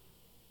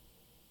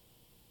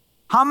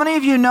 How many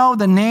of you know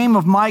the name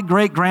of my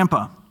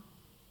great-grandpa?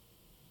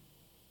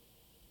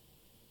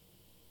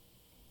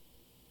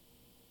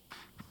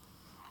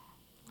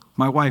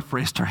 My wife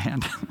raised her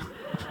hand.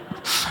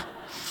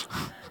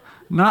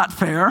 Not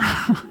fair.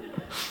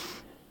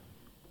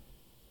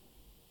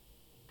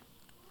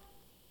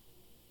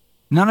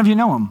 None of you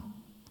know him.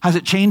 Has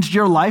it changed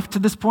your life to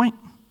this point?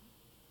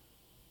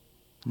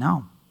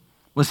 No.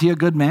 Was he a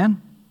good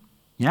man?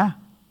 Yeah.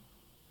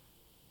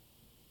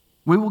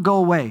 We will go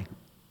away.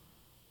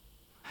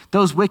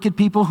 Those wicked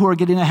people who are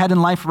getting ahead in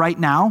life right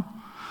now,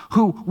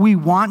 who we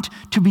want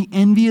to be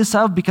envious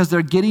of because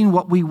they're getting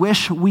what we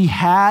wish we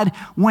had,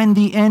 when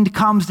the end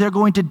comes, they're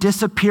going to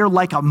disappear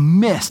like a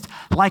mist,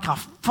 like a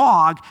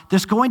fog.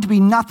 There's going to be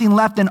nothing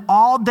left, and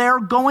all they're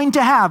going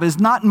to have is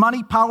not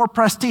money, power,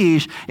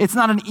 prestige. It's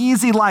not an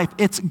easy life.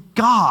 It's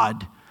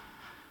God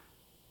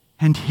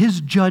and his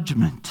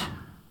judgment.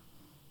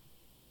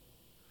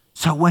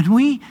 So when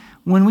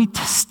we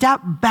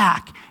step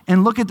back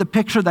and look at the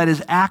picture that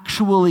is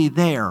actually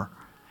there,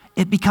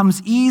 it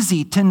becomes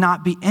easy to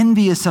not be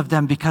envious of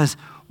them because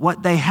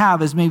what they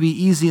have is maybe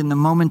easy in the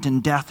moment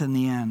and death in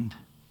the end.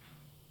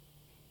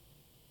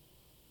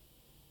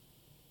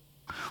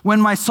 When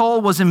my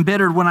soul was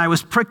embittered, when I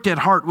was pricked at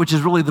heart, which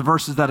is really the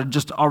verses that had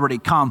just already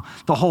come,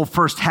 the whole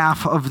first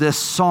half of this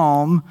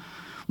psalm,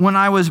 when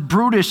I was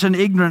brutish and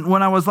ignorant,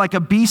 when I was like a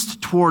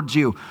beast towards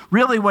you.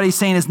 Really what he's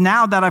saying is,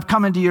 now that I've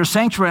come into your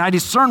sanctuary, I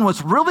discern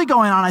what's really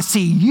going on. I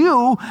see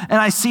you, and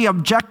I see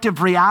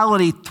objective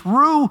reality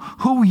through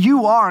who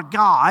you are,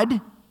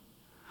 God.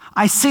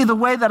 I see the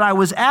way that I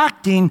was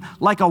acting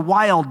like a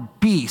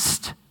wild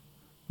beast,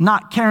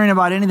 not caring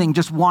about anything,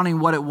 just wanting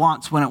what it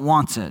wants when it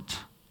wants it.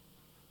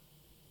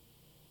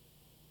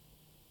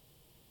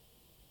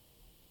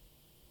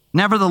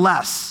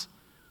 Nevertheless,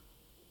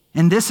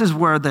 and this is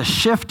where the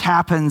shift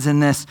happens in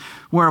this,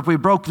 where if we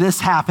broke this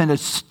half into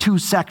two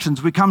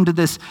sections, we come to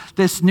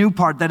this new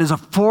part that is a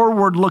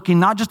forward-looking,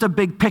 not just a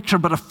big picture,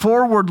 but a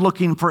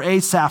forward-looking for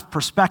Asaph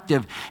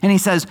perspective. And he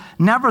says,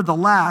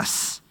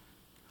 nevertheless,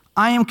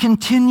 I am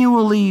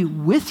continually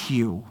with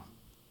you.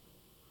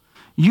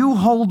 You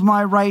hold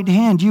my right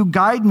hand. You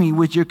guide me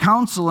with your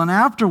counsel, and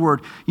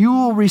afterward you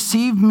will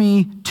receive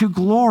me to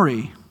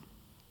glory.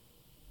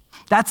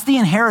 That's the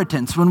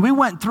inheritance. When we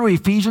went through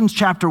Ephesians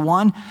chapter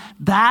 1,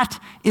 that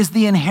is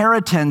the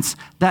inheritance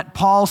that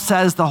Paul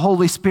says the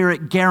Holy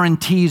Spirit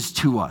guarantees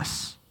to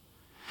us.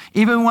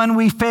 Even when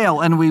we fail,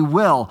 and we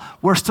will,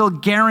 we're still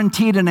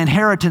guaranteed an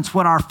inheritance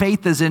when our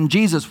faith is in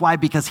Jesus. Why?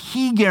 Because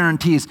he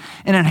guarantees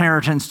an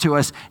inheritance to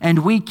us, and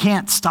we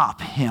can't stop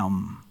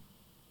him.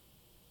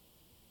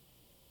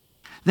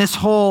 This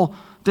whole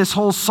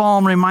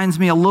psalm reminds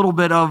me a little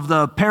bit of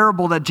the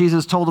parable that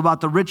Jesus told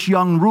about the rich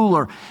young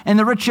ruler. And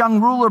the rich young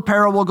ruler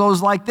parable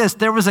goes like this.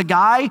 There was a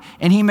guy,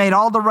 and he made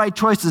all the right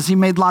choices. He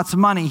made lots of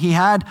money. He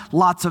had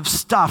lots of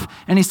stuff.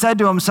 And he said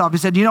to himself, he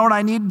said, you know what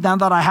I need? Now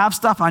that I have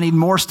stuff, I need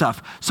more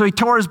stuff. So he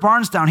tore his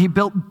barns down. He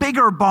built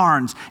bigger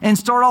barns and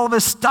stored all of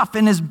his stuff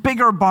in his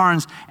bigger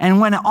barns. And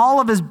when all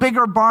of his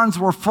bigger barns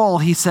were full,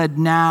 he said,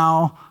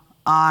 now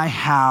I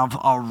have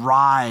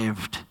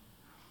arrived.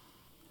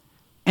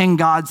 And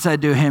God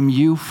said to him,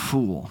 you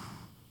fool,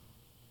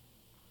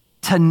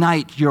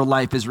 tonight your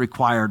life is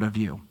required of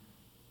you.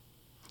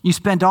 You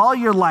spent all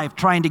your life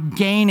trying to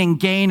gain and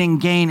gain and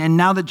gain, and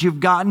now that you've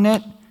gotten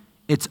it,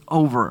 it's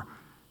over.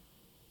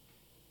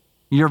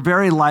 Your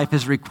very life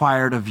is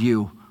required of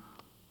you.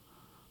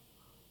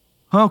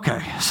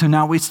 Okay, so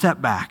now we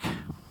step back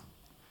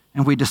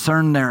and we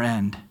discern their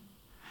end.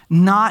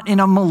 Not in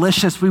a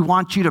malicious, we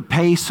want you to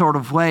pay sort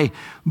of way,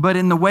 but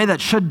in the way that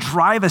should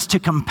drive us to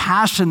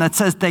compassion that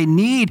says they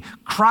need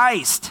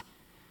Christ.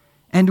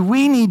 And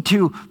we need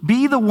to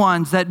be the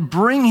ones that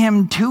bring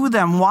him to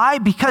them. Why?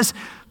 Because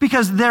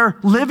they're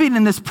living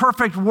in this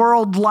perfect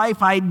world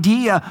life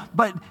idea,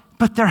 but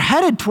they're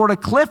headed toward a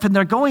cliff and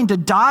they're going to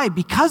die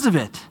because of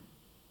it.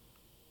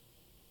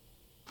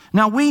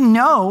 Now we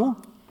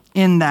know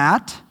in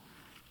that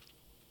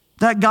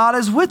God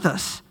is with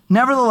us.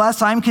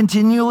 Nevertheless, I'm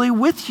continually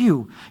with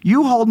you.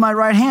 You hold my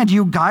right hand.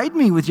 You guide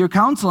me with your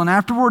counsel, and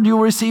afterward you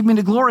will receive me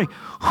to glory.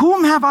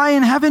 Whom have I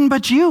in heaven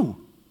but you?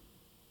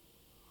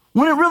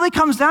 When it really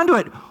comes down to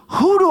it,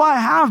 who do I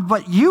have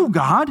but you,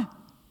 God?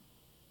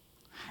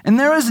 And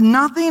there is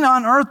nothing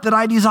on earth that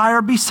I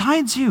desire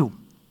besides you.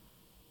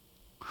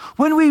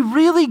 When we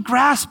really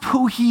grasp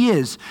who he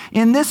is,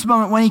 in this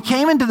moment, when he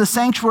came into the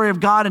sanctuary of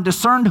God and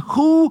discerned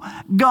who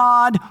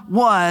God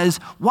was,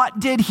 what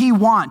did he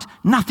want?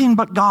 Nothing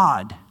but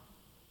God.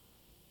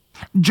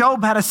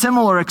 Job had a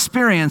similar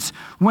experience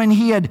when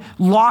he had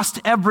lost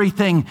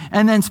everything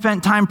and then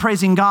spent time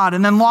praising God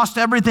and then lost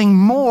everything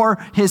more,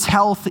 his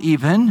health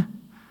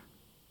even.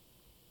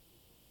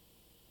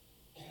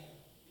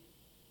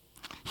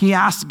 He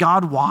asked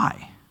God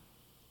why.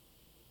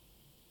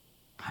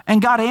 And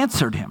God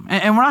answered him.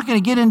 And we're not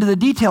going to get into the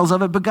details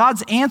of it, but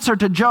God's answer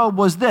to Job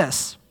was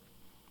this.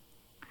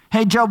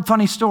 Hey, Job,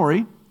 funny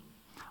story.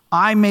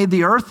 I made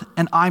the earth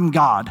and I'm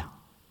God.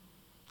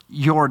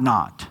 You're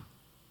not.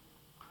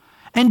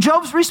 And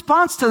Job's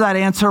response to that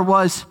answer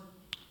was,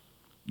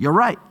 you're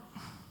right.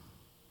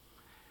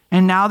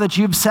 And now that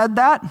you've said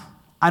that,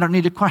 I don't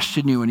need to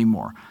question you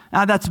anymore.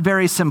 Now that's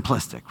very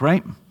simplistic,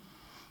 right?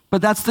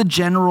 But that's the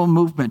general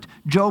movement.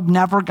 Job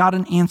never got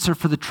an answer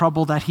for the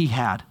trouble that he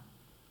had.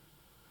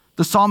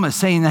 The psalmist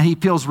saying that he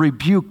feels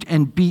rebuked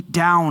and beat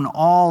down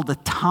all the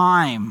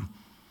time.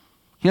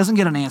 He doesn't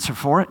get an answer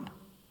for it.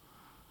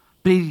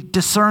 But he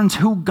discerns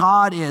who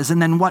God is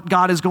and then what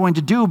God is going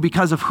to do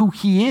because of who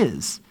he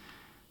is.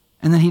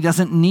 And then he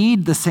doesn't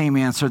need the same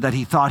answer that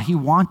he thought he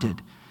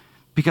wanted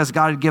because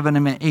God had given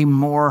him a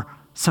more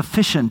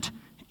sufficient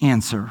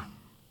answer.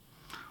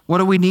 What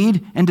do we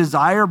need and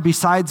desire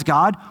besides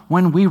God?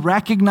 When we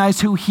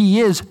recognize who he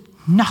is,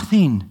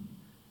 nothing.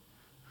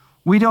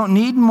 We don't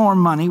need more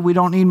money. We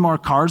don't need more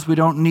cars. We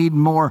don't need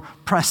more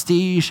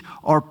prestige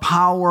or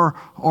power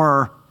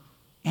or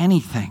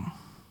anything.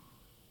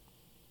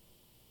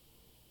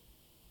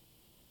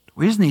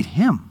 We just need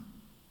him.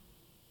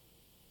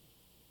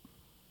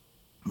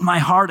 My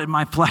heart and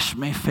my flesh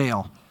may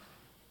fail,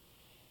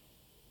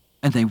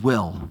 and they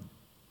will.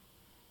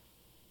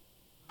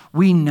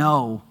 We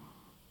know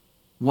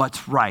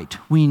what's right.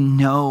 We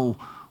know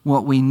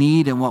what we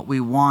need and what we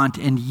want,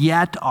 and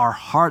yet our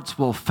hearts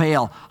will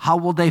fail. How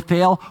will they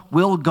fail?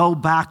 We'll go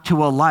back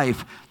to a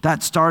life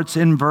that starts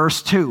in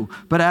verse 2.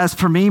 But as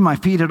for me, my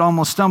feet had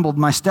almost stumbled,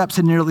 my steps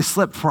had nearly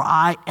slipped, for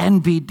I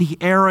envied the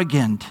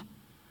arrogant.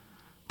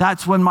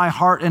 That's when my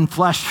heart and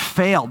flesh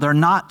fail. They're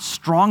not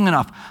strong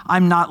enough.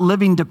 I'm not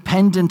living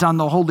dependent on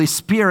the Holy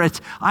Spirit.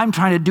 I'm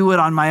trying to do it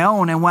on my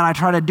own, and when I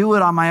try to do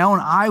it on my own,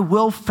 I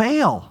will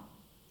fail.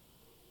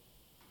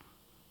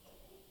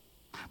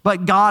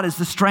 But God is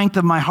the strength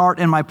of my heart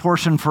and my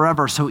portion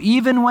forever. So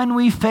even when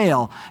we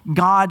fail,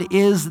 God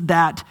is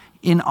that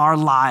in our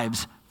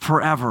lives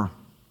forever.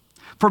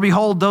 For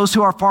behold, those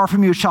who are far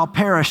from you shall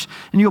perish,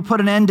 and you'll put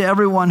an end to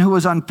everyone who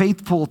is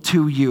unfaithful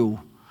to you.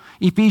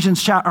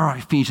 Ephesians,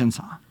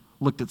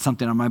 looked at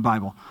something on my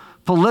Bible.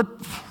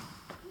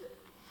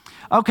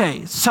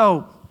 Okay,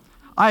 so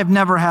I have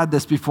never had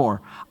this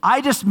before.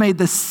 I just made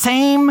the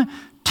same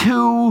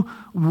 2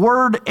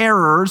 word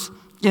errors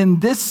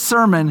in this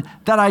sermon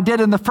that I did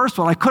in the first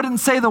one. I couldn't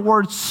say the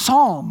word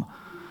Psalm.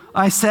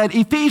 I said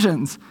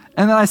Ephesians,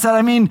 and then I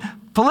said,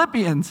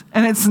 Philippians,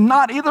 and it's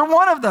not either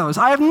one of those.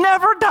 I have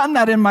never done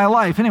that in my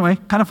life. Anyway,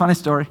 kind of funny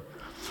story.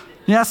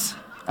 Yes,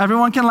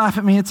 everyone can laugh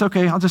at me. It's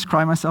okay. I'll just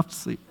cry myself to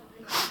sleep.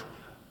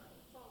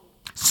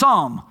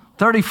 Psalm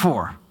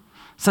 34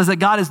 says that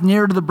God is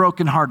near to the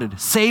brokenhearted,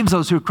 saves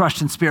those who are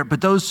crushed in spirit, but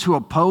those who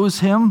oppose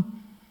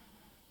him,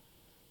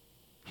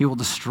 he will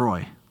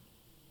destroy.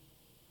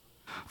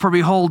 For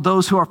behold,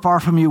 those who are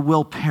far from you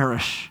will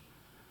perish.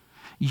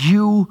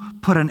 You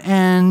put an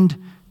end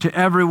to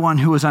everyone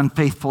who is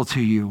unfaithful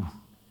to you.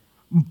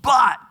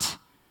 But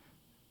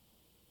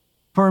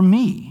for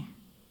me,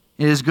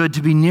 it is good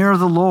to be near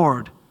the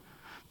Lord,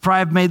 for I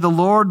have made the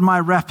Lord my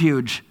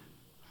refuge.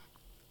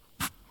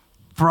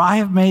 For I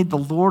have made the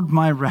Lord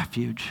my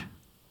refuge.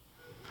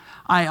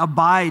 I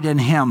abide in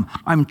him.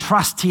 I'm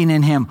trusting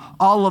in him.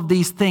 All of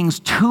these things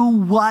to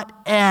what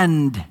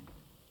end?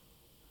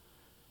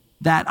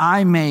 That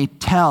I may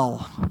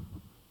tell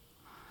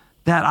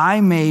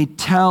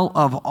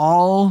of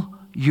all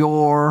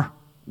your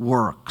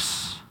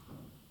works.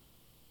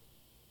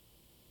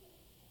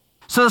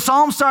 So the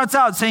psalm starts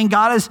out saying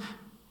God is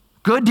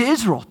good to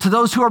Israel, to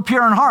those who are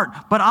pure in heart,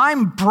 but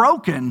I'm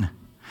broken.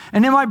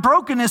 And in my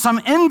brokenness,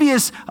 I'm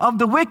envious of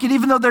the wicked,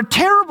 even though they're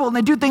terrible and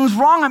they do things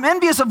wrong. I'm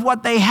envious of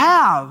what they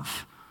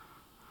have.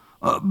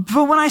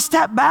 But when I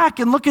step back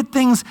and look at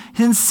things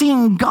and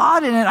seeing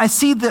God in it, I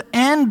see the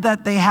end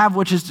that they have,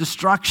 which is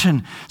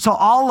destruction. So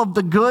all of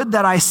the good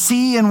that I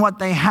see in what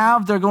they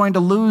have, they're going to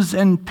lose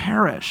and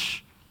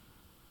perish.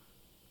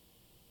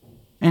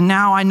 And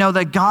now I know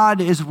that God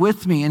is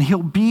with me and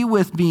he'll be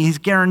with me. He's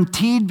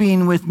guaranteed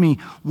being with me.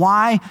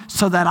 Why?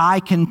 So that I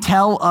can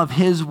tell of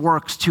his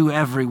works to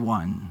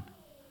everyone.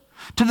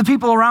 To the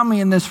people around me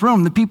in this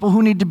room, the people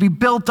who need to be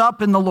built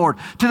up in the Lord,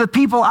 to the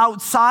people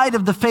outside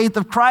of the faith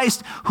of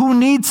Christ who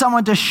need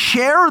someone to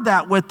share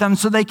that with them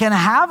so they can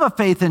have a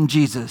faith in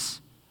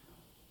Jesus.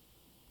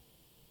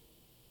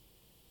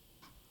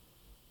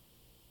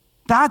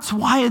 That's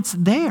why it's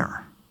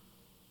there.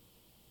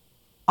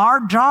 Our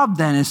job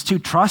then is to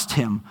trust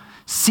him,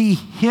 see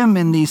him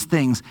in these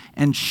things,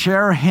 and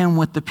share him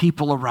with the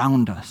people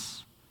around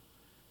us.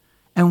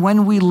 And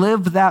when we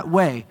live that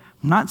way,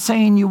 I'm not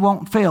saying you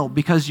won't fail,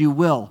 because you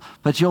will,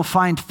 but you'll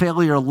find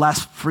failure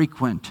less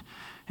frequent.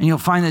 And you'll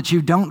find that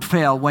you don't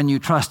fail when you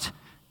trust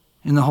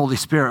in the Holy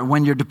Spirit.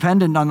 When you're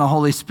dependent on the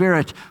Holy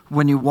Spirit,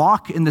 when you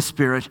walk in the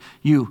Spirit,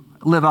 you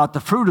live out the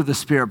fruit of the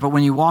Spirit. But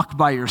when you walk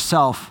by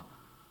yourself,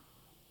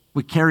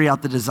 we carry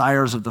out the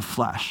desires of the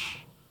flesh.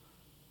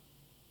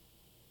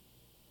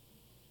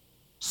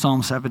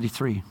 Psalm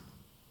 73.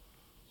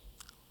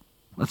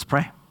 Let's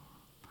pray.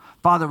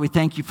 Father, we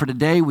thank you for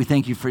today. We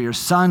thank you for your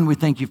Son. We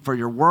thank you for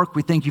your work.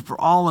 We thank you for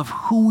all of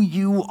who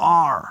you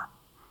are.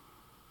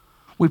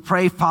 We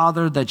pray,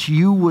 Father, that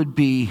you would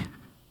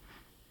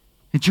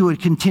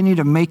continue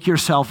to make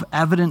yourself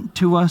evident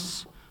to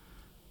us,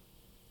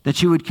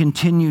 that you would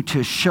continue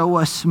to show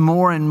us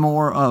more and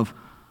more of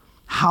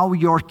how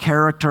your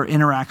character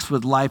interacts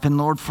with life. And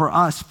Lord, for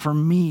us, for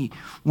me,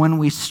 when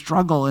we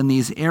struggle in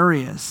these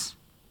areas,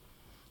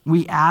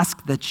 we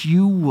ask that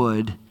you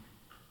would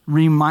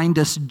remind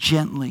us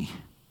gently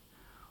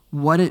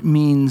what it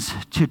means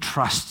to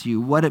trust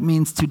you, what it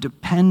means to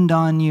depend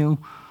on you,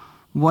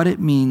 what it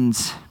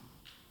means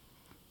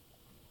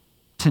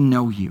to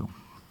know you.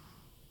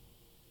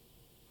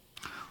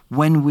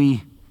 When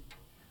we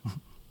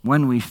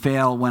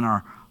fail, when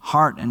our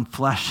heart and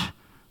flesh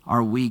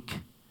are weak,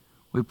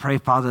 we pray,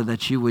 Father,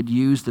 that you would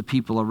use the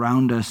people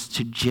around us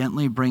to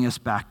gently bring us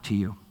back to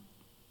you.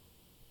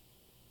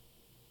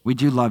 We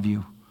do love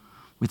you.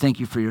 We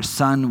thank you for your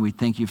Son. We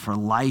thank you for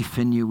life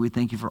in you. We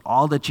thank you for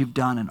all that you've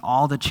done and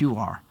all that you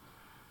are.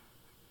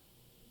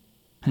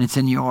 And it's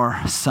in your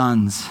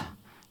Son's,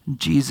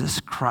 Jesus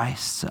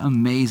Christ's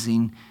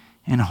amazing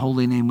and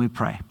holy name we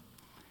pray.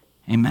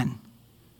 Amen.